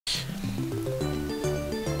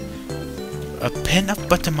A pin of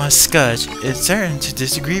buttermilk scotch is certain to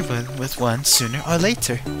disagree with one sooner or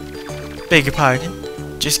later. Beg your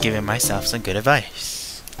pardon, just giving myself some good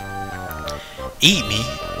advice. Eat me?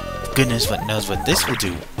 Goodness knows what this will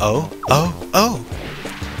do. Oh, oh, oh!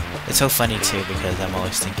 It's so funny too because I'm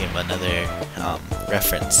always thinking of another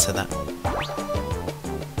reference to that.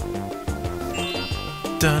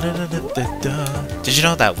 Da, da, da, da, da, da. Did you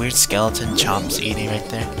know that weird skeleton Chomp's eating right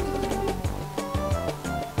there?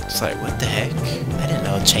 It's like, what the heck? I didn't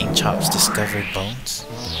know Chain Chops discovered bones.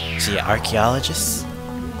 Is he an archaeologist?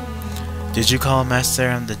 Did you call Master?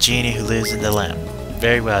 I'm the genie who lives in the lamp.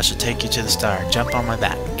 Very well, I shall take you to the star. Jump on my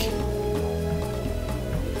back.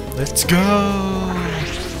 Let's go!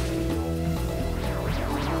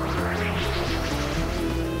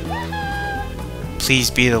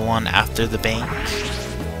 Please be the one after the bank.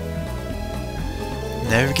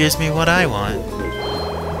 Never gives me what I want.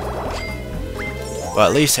 Well,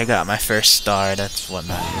 at least I got my first star. That's what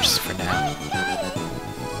matters for now.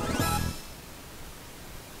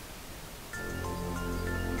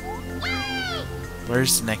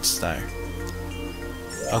 Where's the next star?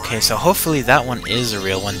 Okay, so hopefully that one is a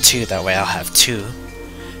real one too. That way I'll have two.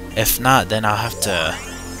 If not, then I'll have to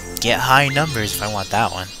get high numbers if I want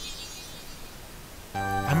that one.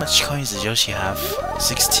 How much coins does Yoshi have?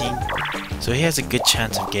 16. So he has a good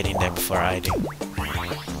chance of getting there before I do.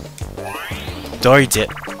 Dory dip.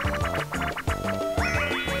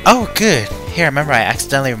 Oh, good. Here, remember I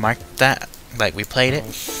accidentally marked that, like we played it.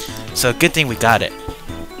 So good thing we got it.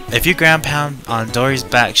 If you ground pound on Dory's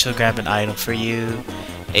back, she'll grab an item for you.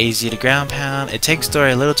 Easy to ground pound. It takes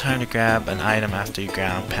Dory a little time to grab an item after you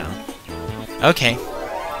ground pound. Okay.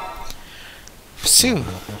 Phew.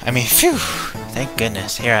 Phew. Thank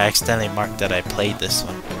goodness. Here I accidentally marked that I played this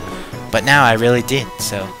one. But now I really did,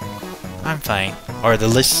 so I'm fine. Or the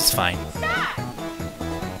list is fine.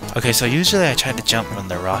 Okay, so usually I try to jump when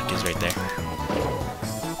the rock is right there.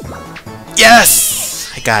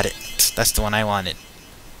 Yes! I got it. That's the one I wanted.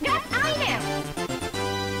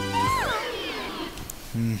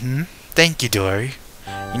 Thank you, Dory.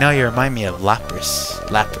 You know, you remind me of Lapras.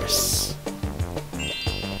 Lapras.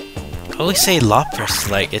 I always say Lapras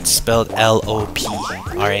like it's spelled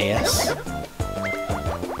L-O-P-R-A-S.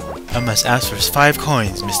 I must ask for 5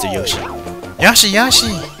 coins, Mr. Yoshi. Yoshi,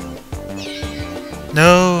 Yoshi!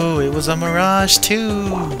 No, it was a mirage too!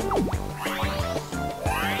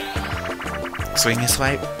 Swing and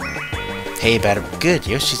swipe. Hey, better. Good,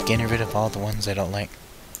 Yoshi's getting rid of all the ones I don't like.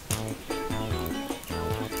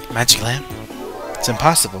 Magic lamp? It's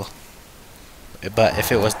impossible. But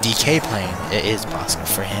if it was DK playing, it is possible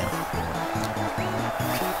for him.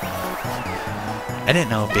 I didn't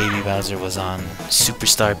know Baby Bowser was on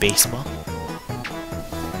Superstar Baseball.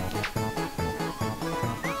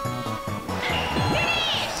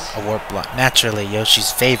 A warp block. Naturally,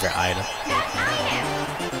 Yoshi's favorite item.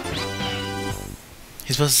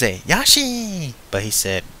 He's supposed to say, Yoshi! But he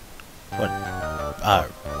said, what?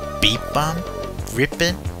 Beep bomb?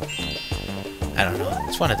 Rippin'? I don't know.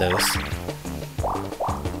 It's one of those.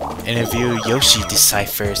 Interview Yoshi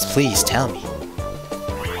deciphers. Please tell me.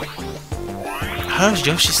 How does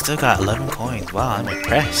Yoshi still got 11 coins? Wow, I'm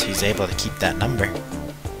impressed. He's able to keep that number.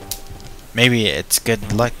 Maybe it's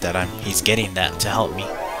good luck that he's getting that to help me.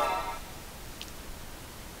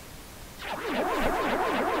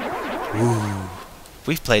 Ooh.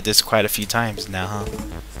 We've played this quite a few times now, huh?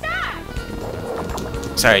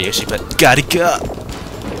 Sorry, Yoshi, but gotta go!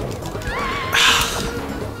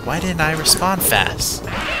 Why didn't I respawn fast?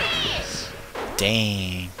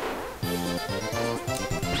 Dang.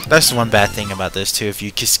 That's one bad thing about this too. If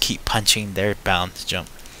you just keep punching, they're bound to jump.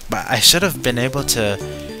 But I should have been able to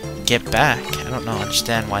get back. I don't know,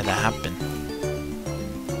 understand why that happened.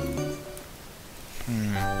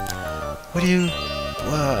 What do you...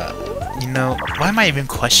 you know, why am I even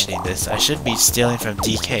questioning this? I should be stealing from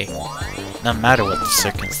DK. No matter what the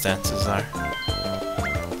circumstances are.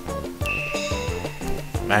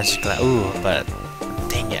 Magic glass. Ooh, but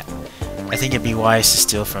dang it. I think it'd be wise to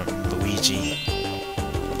steal from Luigi.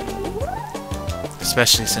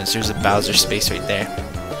 Especially since there's a Bowser space right there.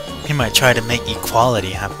 He might try to make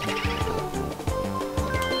equality happen.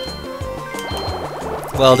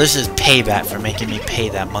 Well, this is payback for making me pay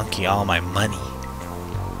that monkey all my money.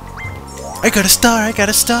 I got a star! I got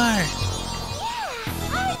a star!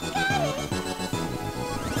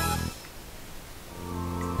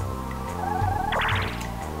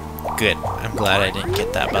 Good. I'm glad I didn't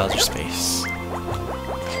get that Bowser space.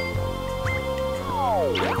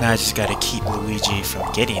 Now I just gotta keep Luigi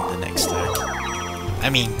from getting the next star. I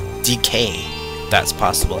mean, DK. That's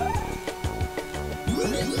possible.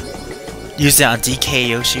 Use it on DK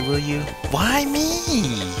Yoshi, will you? Why me?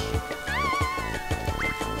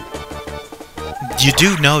 You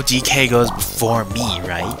do know DK goes before me,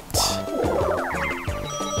 right?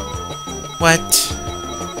 What?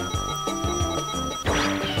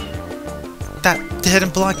 That hidden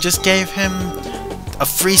block just gave him a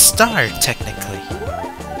free star, technically.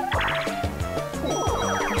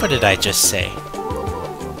 What did I just say?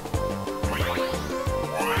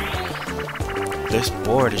 This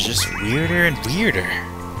board is just weirder and weirder.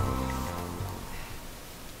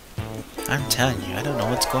 I'm telling you, I don't know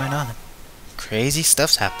what's going on. Crazy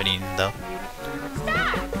stuff's happening, though.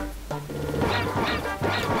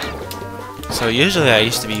 So usually I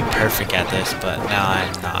used to be perfect at this, but now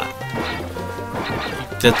I'm not.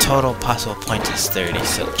 The total possible point is 30,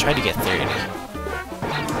 so try to get 30.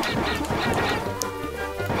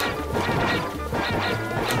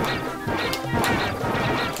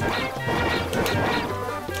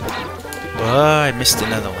 Oh, I missed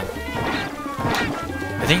another one.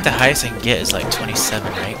 I think the highest I can get is like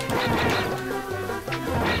 27, right?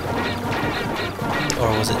 Or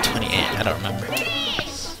was it 28? I don't remember.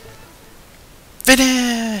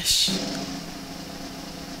 Finish!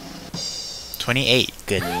 28,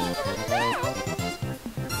 good.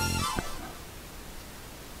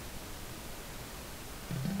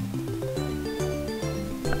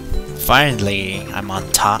 Finally, I'm on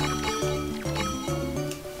top.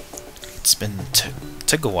 It's been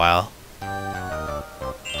took a while.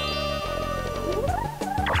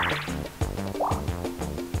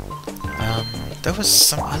 There was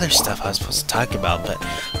some other stuff I was supposed to talk about, but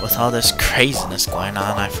with all this craziness going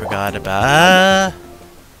on, I forgot about.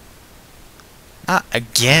 Not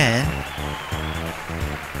again.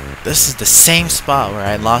 This is the same spot where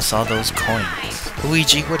I lost all those coins.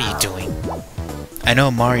 Luigi, what are you doing? I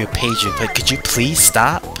know Mario paid you, but could you please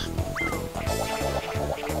stop?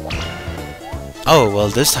 Oh, well,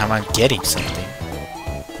 this time I'm getting something.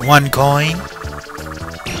 1 coin?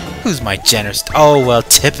 Who's my generous? Oh, well,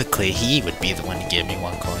 typically he would be the one to give me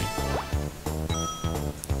 1 coin.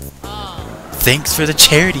 Thanks for the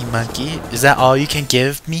charity, monkey. Is that all you can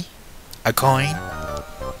give me? A coin?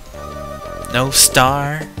 No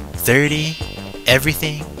star? 30?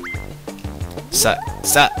 Everything?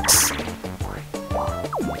 Sucks.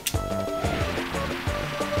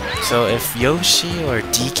 So if Yoshi or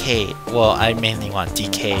DK, well, I mainly want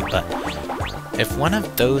DK, but if one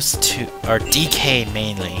of those two, or DK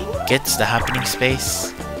mainly, gets the happening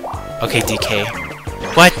space... Okay, DK.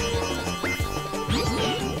 What?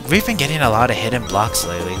 We've been getting a lot of hidden blocks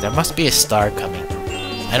lately. There must be a star coming.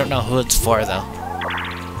 I don't know who it's for, though.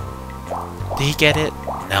 Did he get it?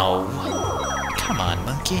 No. Come on,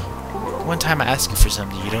 monkey. One time I ask you for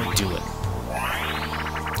something, you don't do it.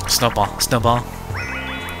 Snowball.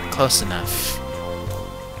 Close enough.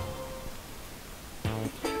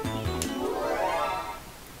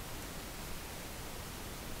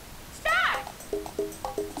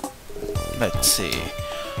 Let's see.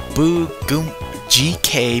 Boo Goom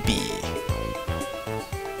GKB.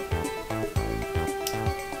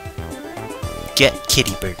 Get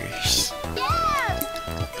kitty burgers.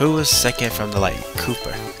 Who was second from the light?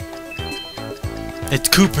 Cooper. It's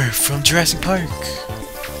Cooper from Jurassic Park.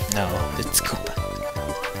 No, it's Cooper.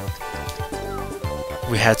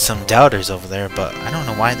 We had some doubters over there, but I don't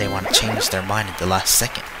know why they want to change their mind at the last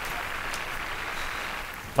second.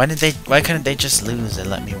 Why couldn't they just lose and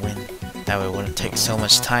let me win? That way it wouldn't take so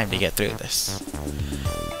much time to get through this.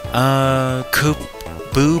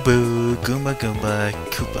 Boo Boo Goomba Goomba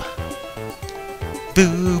Koopa.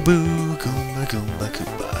 Boo Boo Goomba Goomba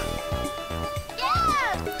Koopa.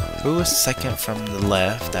 Who was second from the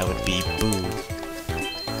left? That would be Boo.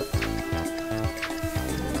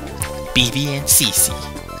 BB and Cece.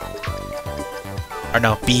 Or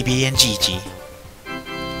no, BB and Gigi.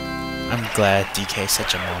 I'm glad DK is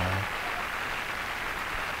such a moron.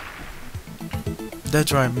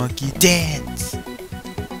 That's right, monkey, dance!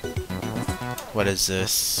 What is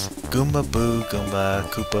this? Goomba Boo, Goomba,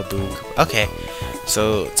 Koopa Boo, Koopa. Okay,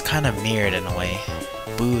 so it's kind of mirrored in a way.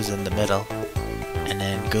 Boo's in the middle, and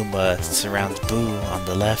then Goomba surrounds Boo on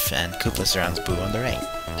the left, and Koopa surrounds Boo on the right.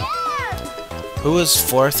 Who was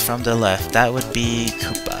fourth from the left? That would be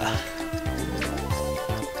Koopa.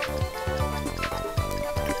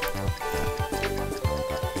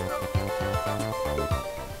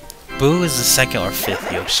 Boo is the second or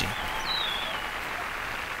fifth Yoshi.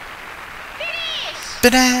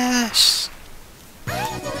 Finish!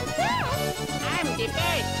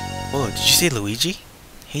 Whoa, did you see Luigi?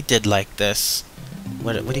 He did like this.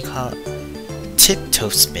 What do you call it? Tiptoe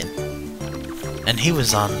spin. And he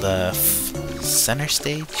was on the center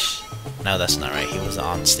stage? No, that's not right. He was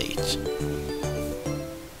on stage.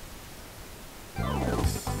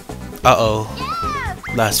 Uh-oh.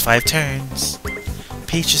 Last 5 turns.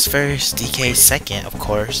 Peach is first, DK second, of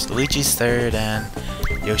course. Luigi's third, and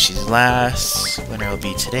Yoshi's last. Winner will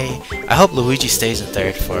be today. I hope Luigi stays in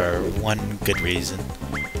third for one good reason.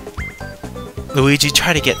 Luigi,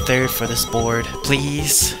 try to get third for this board,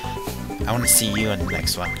 please. I want to see you in the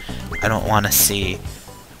next one. I don't want to see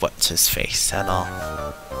what's his face at all.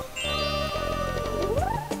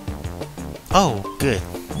 Oh, good.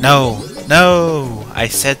 No, no! I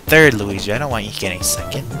said third, Luigi. I don't want you getting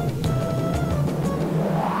second.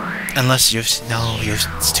 Unless Yoshi... No,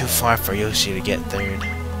 it's too far for Yoshi to get third.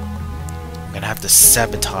 I'm gonna have to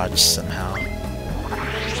sabotage somehow.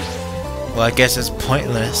 Well, I guess it's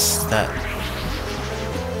pointless that...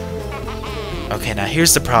 Okay, now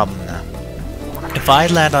here's the problem now. If I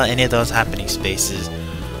land on any of those happening spaces,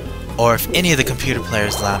 or if any of the computer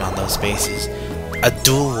players land on those spaces, a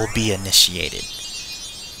duel will be initiated.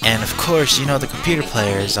 And of course, you know the computer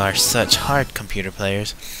players are such hard computer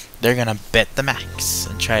players, they're gonna bet the max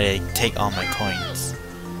and try to take all my coins.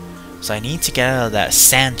 So I need to get out of that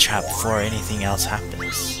sand trap before anything else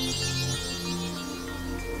happens.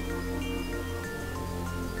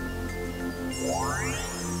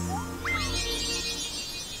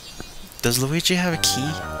 Does Luigi have a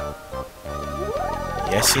key?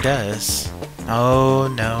 Yes, he does. Oh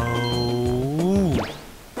no.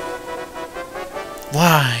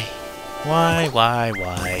 Why?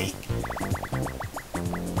 Why?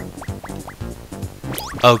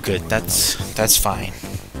 Oh good, that's fine.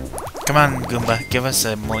 Come on, Goomba, give us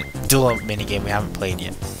a dual minigame we haven't played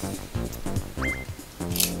yet.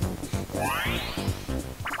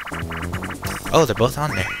 Oh, they're both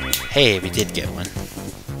on there. Hey, we did get one.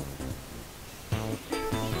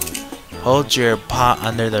 Hold your pot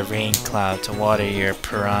under the rain cloud to water your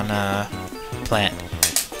piranha plant.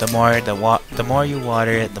 The more you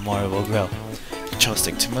water it, the more it will grow. Control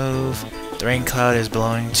stick to move. The rain cloud is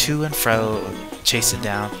blowing to and fro. Chase it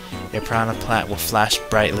down. Your piranha plant will flash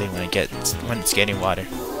brightly when it's getting water.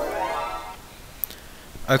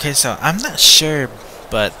 Okay, so I'm not sure,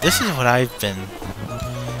 but this is what I've been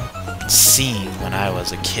seeing when I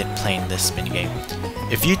was a kid playing this minigame.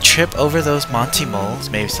 If you trip over those Monty moles,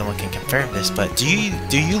 maybe someone can confirm this, but do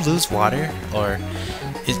you lose water, or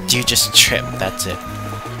do you just trip? That's it.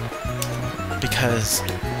 Because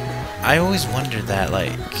I always wondered that,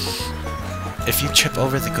 like, if you trip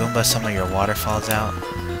over the Goomba, some of your water falls out.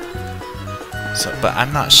 So, but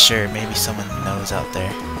I'm not sure. Maybe someone knows out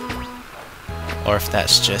there, or if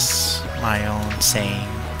that's just my own saying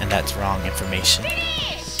and that's wrong information.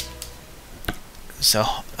 So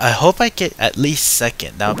I hope I get at least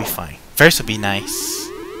second. That'll be fine. First would be nice.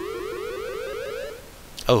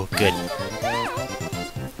 Oh, good.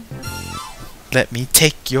 Let me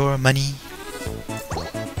take your money.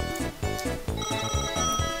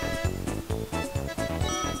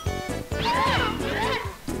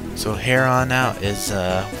 So here on out is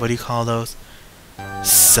what do you call those?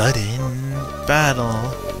 Sudden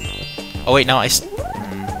battle. Oh wait, no, I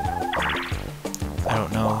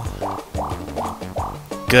don't know.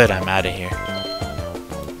 Good, I'm out of here.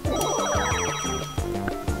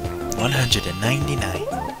 199.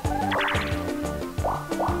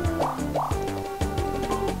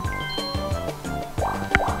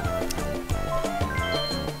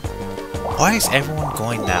 Why is everyone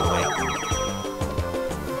going that way?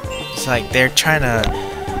 It's like they're trying to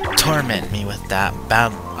torment me with that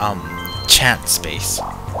bad chance space.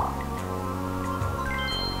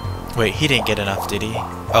 Wait, he didn't get enough, did he?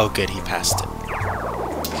 Oh good, he passed it.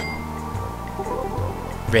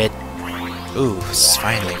 Red. Ooh,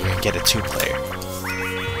 finally we can get a 2-player.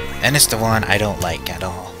 And it's the one I don't like at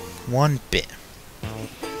all. One bit.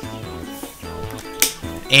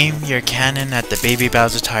 Aim your cannon at the Baby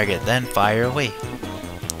Bowser target, then fire away.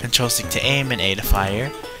 Control stick to aim and A to fire.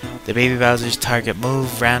 The Baby Bowser's target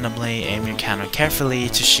move randomly, aim your cannon carefully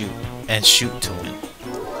to shoot, and shoot to win.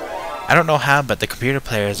 I don't know how, but the computer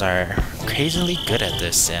players are crazily good at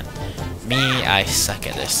this, and me, I suck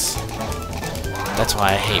at this. That's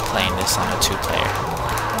why I hate playing this on a 2-player.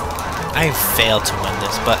 I failed to win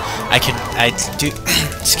this, but I do,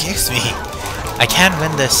 excuse me, I can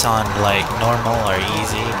win this on like normal or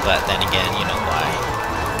easy, but then again, you know why.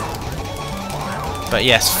 But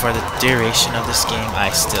yes, for the duration of this game,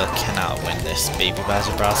 I still cannot win this Baby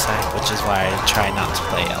Bowser broadside, which is why I try not to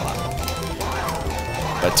play a lot.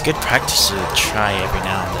 But it's good practice to try every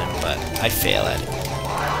now and then, but I fail at it.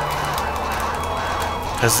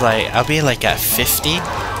 Cause like, I'll be like at 50,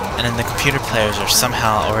 and then the computer players are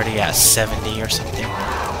somehow already at 70 or something.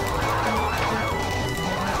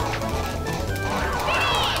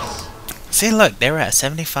 See look, they were at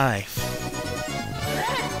 75.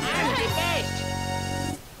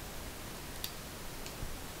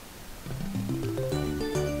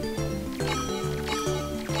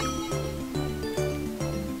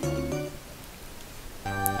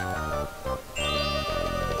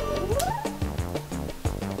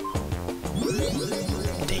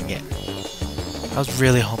 I was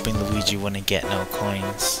really hoping Luigi wouldn't get no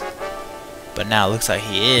coins. But now it looks like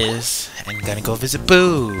he is. And gonna go visit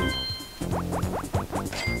Boo!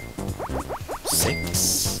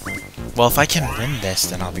 6. Well, if I can win this,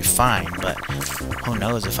 then I'll be fine, but who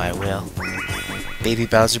knows if I will. Baby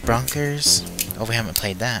Bowser Bronkers? Oh, we haven't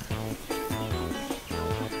played that.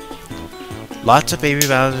 Lots of Baby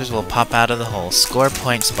Bowsers will pop out of the hole. Score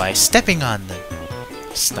points by stepping on them.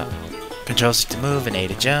 Stop. Control C to move and A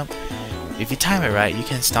to jump. If you time it right, you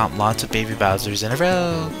can stomp lots of Baby Bowsers in a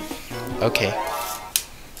row. Okay.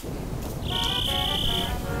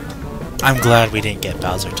 I'm glad we didn't get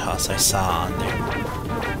Bowser Toss, I saw on there.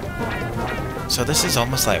 So this is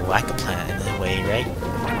almost like Whack-A-Plant in a way, right?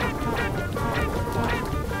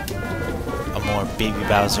 A more Baby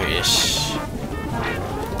Bowser-ish.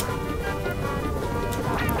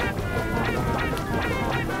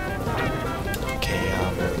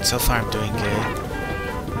 So far I'm doing good.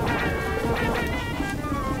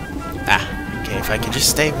 Okay, if I can just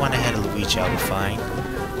stay one ahead of Luigi, I'll be fine.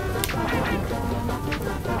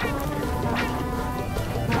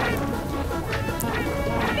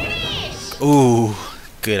 Ooh,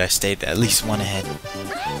 good, I stayed at least one ahead.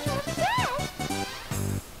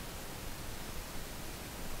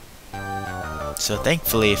 So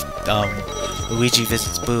thankfully, if Luigi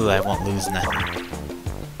visits Boo, I won't lose nothing.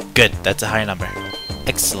 Good, that's a high number.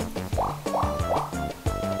 Excellent.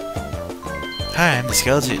 Hi, I'm the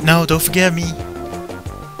skeleton. No, don't forget me.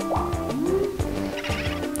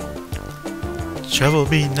 Trouble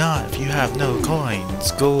me not if you have no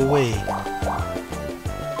coins. Go away.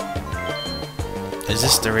 Is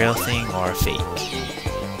this the real thing or a fake?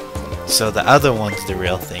 So the other one's the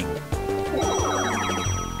real thing.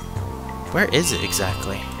 Where is it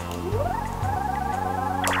exactly?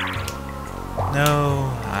 No,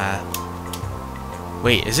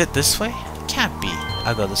 wait, is it this way? Can't be.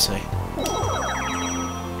 I'll go this way.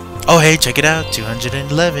 Oh hey, check it out,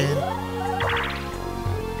 211.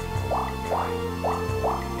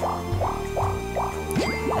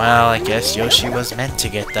 Well, I guess Yoshi was meant to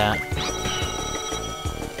get that.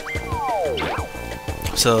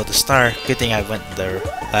 So the star, good thing I went the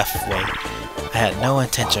left way. I had no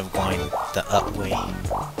intention of going the up way.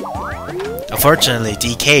 Unfortunately,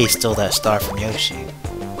 DK stole that star from Yoshi.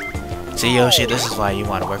 See Yoshi, this is why you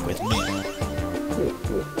want to work with me.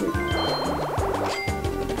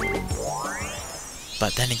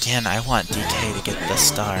 But then again, I want DK to get the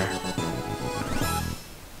star.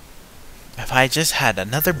 If I just had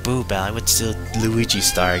another Boo Bell, I would steal Luigi's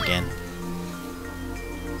star again.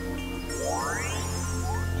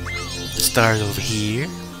 The star's over here.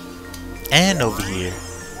 And over here.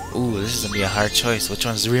 Ooh, this is gonna be a hard choice. Which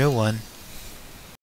one's the real one?